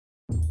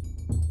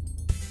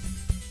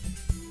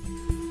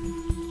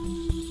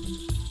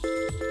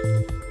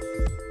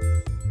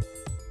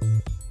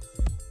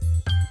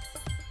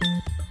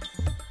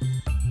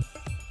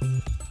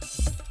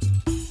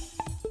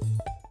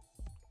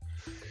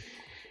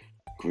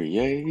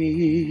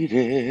Create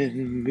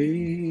in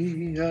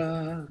me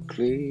a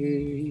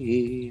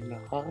clean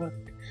heart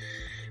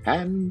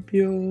and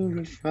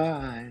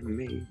purify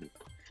me,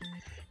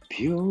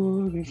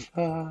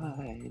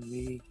 purify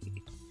me.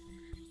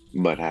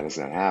 But how does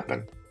that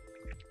happen?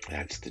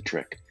 That's the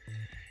trick.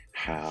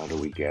 How do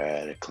we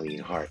get a clean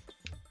heart?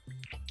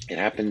 It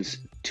happens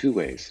two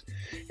ways.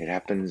 It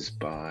happens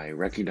by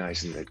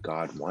recognizing that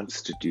God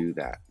wants to do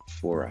that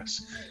for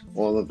us.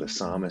 All of the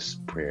psalmist's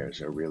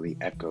prayers are really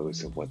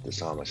echoes of what the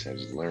psalmist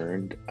has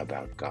learned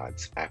about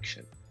God's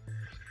action.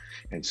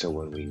 And so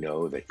when we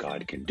know that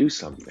God can do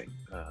something,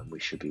 we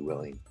should be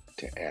willing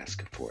to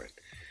ask for it.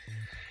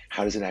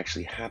 How does it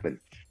actually happen?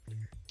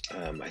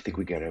 I think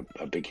we get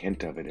a big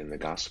hint of it in the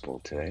gospel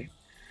today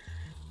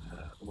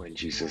when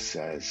Jesus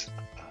says,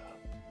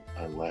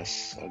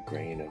 unless a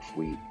grain of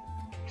wheat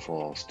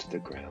falls to the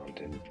ground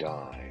and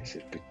dies,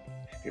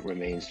 it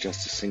remains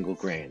just a single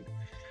grain.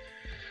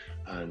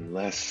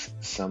 Unless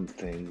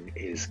something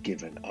is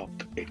given up,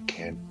 it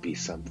can't be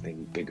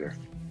something bigger.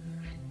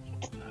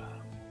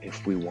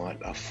 If we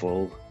want a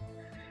full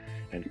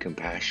and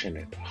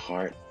compassionate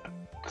heart, a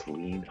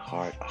clean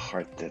heart, a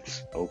heart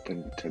that's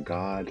open to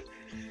God,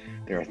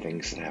 there are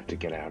things that have to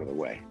get out of the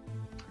way.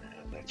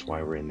 That's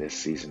why we're in this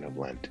season of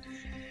Lent,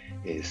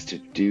 is to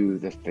do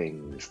the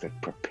things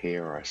that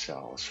prepare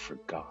ourselves for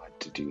God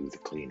to do the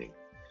cleaning.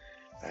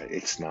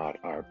 It's not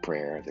our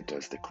prayer that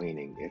does the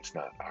cleaning. It's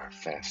not our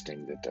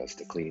fasting that does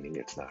the cleaning.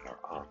 It's not our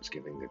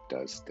almsgiving that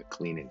does the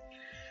cleaning.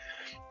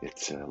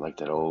 It's like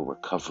that old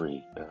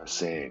recovery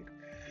saying,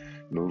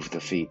 move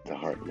the feet, the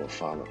heart will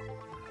follow.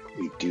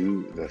 We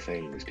do the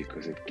things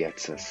because it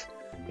gets us,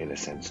 in a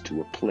sense,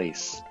 to a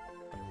place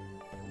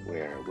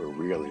where we're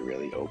really,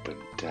 really open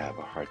to have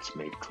our hearts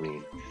made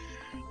clean.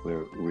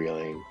 We're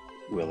really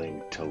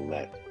willing to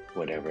let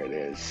whatever it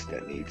is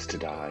that needs to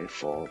die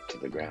fall to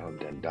the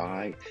ground and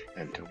die,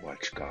 and to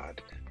watch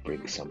God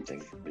bring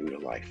something new to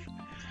life.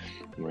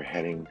 We're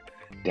heading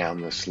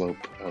down the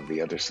slope of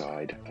the other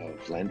side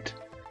of Lent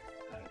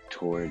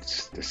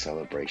towards the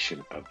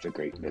celebration of the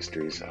great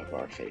mysteries of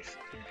our faith.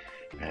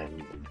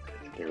 And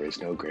there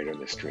is no greater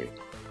mystery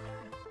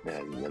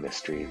than the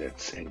mystery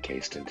that's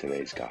encased in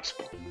today's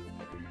gospel.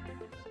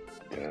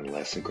 That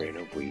unless a grain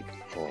of wheat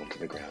fall to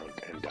the ground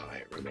and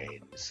die, it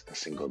remains a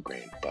single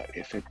grain. But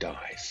if it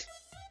dies,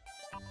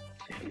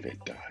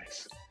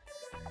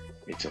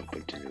 it's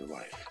open to new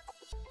life.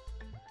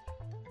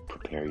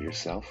 Prepare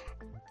yourself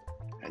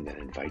and then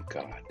invite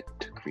God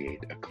to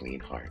create a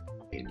clean heart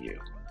in you.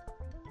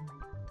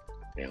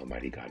 May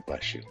Almighty God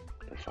bless you,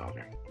 the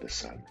Father, the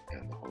Son,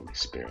 and the Holy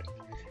Spirit.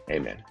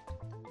 Amen.